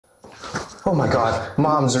Oh my God,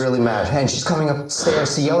 Mom's really mad and she's coming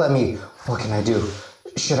upstairs to yell at me. What can I do?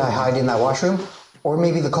 Should I hide in that washroom? Or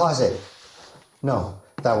maybe the closet? No,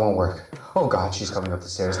 that won't work. Oh God, she's coming up the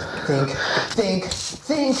stairs. Think.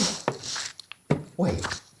 Wait,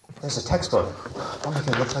 there's a textbook. I'll make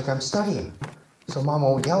it look like I'm studying. So Mom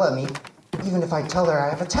won't yell at me, even if I tell her I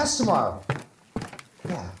have a test tomorrow.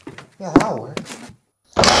 Yeah, that'll work.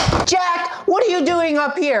 Jack, what are you doing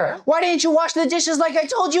up here? Why didn't you wash the dishes like I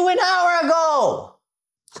told you an hour ago?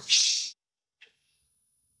 Shh.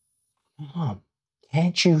 Mom,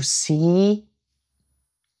 can't you see?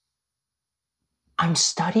 I'm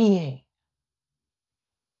studying.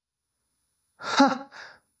 Huh.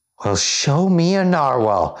 Well, show me a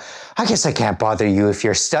narwhal. I guess I can't bother you if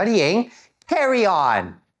you're studying. Carry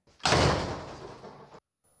on.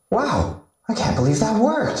 Wow, I can't believe that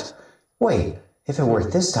worked. Wait, if it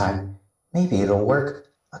worked this time, maybe it'll work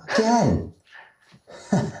again.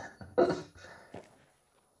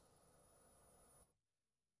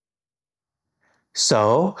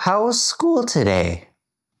 So, how was school today?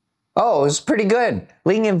 Oh, it was pretty good.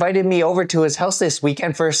 Ling invited me over to his house this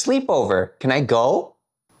weekend for a sleepover. Can I go?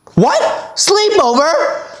 What? Sleepover?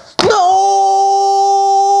 No!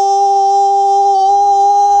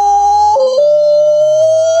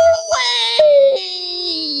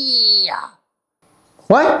 Way!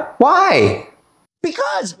 What? Why?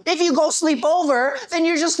 Because if you go sleep over, then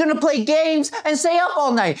you're just gonna play games and stay up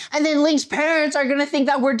all night. And then Ling's parents are gonna think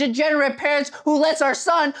that we're degenerate parents who lets our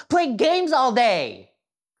son play games all day.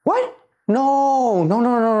 What? No.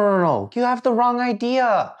 You have the wrong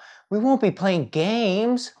idea. We won't be playing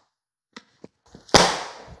games.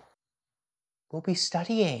 We'll be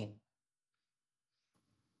studying.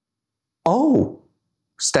 Oh,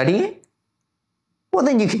 studying? Well,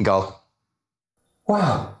 then you can go.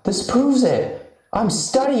 Wow, this proves it. I'm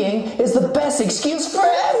studying is the best excuse for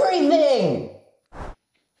everything.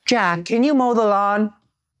 Jack, can you mow the lawn?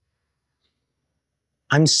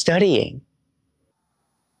 I'm studying.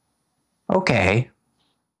 Okay.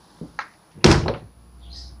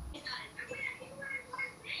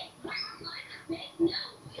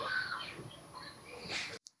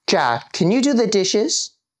 Jack, can you do the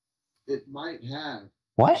dishes? It might have.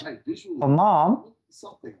 What? Well, Mom,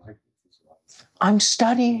 Something like this. I'm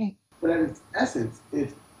studying. But at its essence,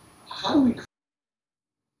 it's how do we...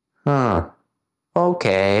 Huh.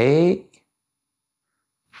 Okay.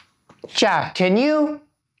 Jack, can you?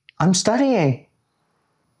 I'm studying.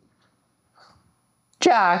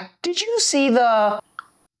 Jack, did you see the...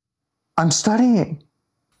 I'm studying.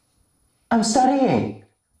 I'm studying.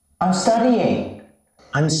 I'm studying.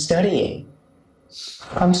 I'm studying.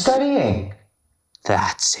 I'm studying.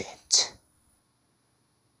 That's it.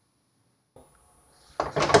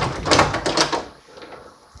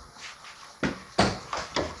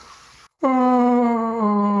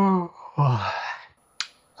 All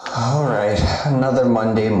right, another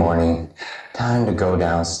Monday morning. Time to go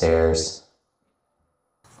downstairs.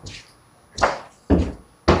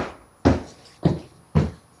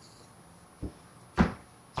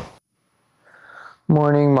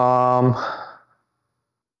 Morning, Mom.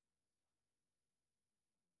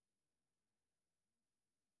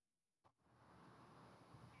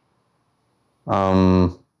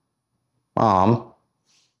 Mom,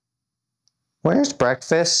 where's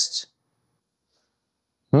breakfast?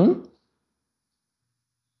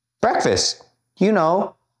 Breakfast, you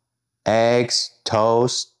know, eggs,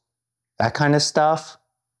 toast, that kind of stuff.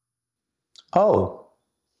 Oh,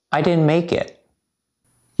 I didn't make it.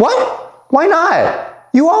 What? Why not?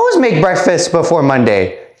 You always make breakfast before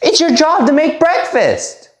Monday. It's your job to make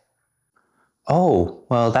breakfast. Oh,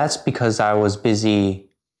 well, that's because I was busy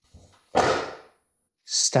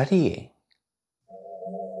studying.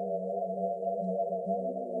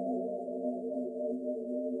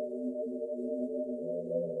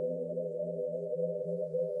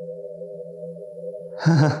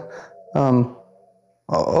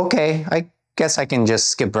 Okay, I guess I can just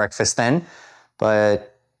skip breakfast then,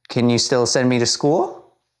 but can you still send me to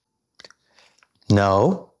school?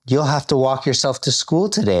 No, you'll have to walk yourself to school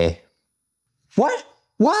today. What?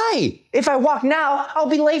 Why? If I walk now, I'll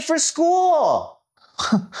be late for school.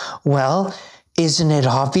 Well, isn't it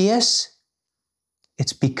obvious?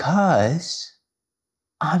 It's because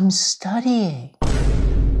I'm studying.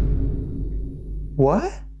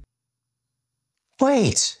 What?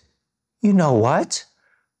 Wait, you know what?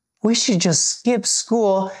 We should just skip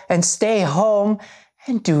school and stay home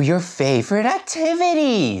and do your favorite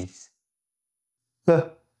activities.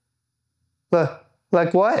 Like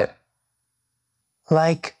what?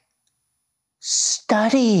 Like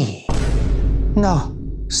study. No,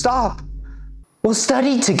 stop. We'll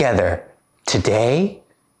study together. today,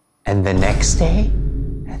 and the next day,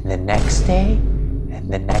 and the next day,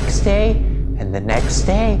 and the next day, and the next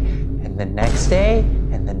day, and the next day,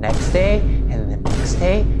 and the next day, and the next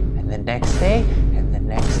day, and the next day, and the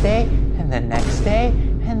next day, and the next day,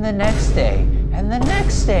 and the next day, and the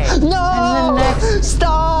next day. No! And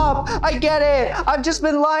Stop! I get it! I've just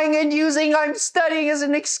been lying and using I'm studying as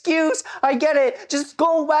an excuse. I get it. Just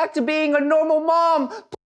go back to being a normal mom.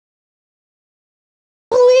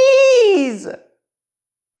 Please!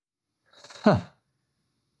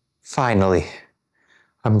 Finally,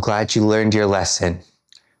 I'm glad you learned your lesson.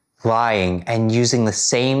 Lying and using the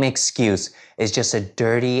same excuse is just a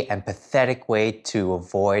dirty and pathetic way to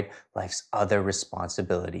avoid life's other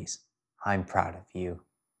responsibilities. I'm proud of you.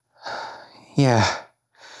 Yeah,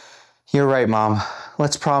 you're right, Mom.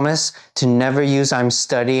 Let's promise to never use I'm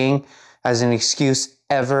studying as an excuse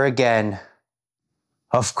ever again.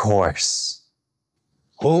 Of course.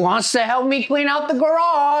 Who wants to help me clean out the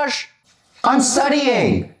garage? I'm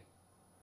studying!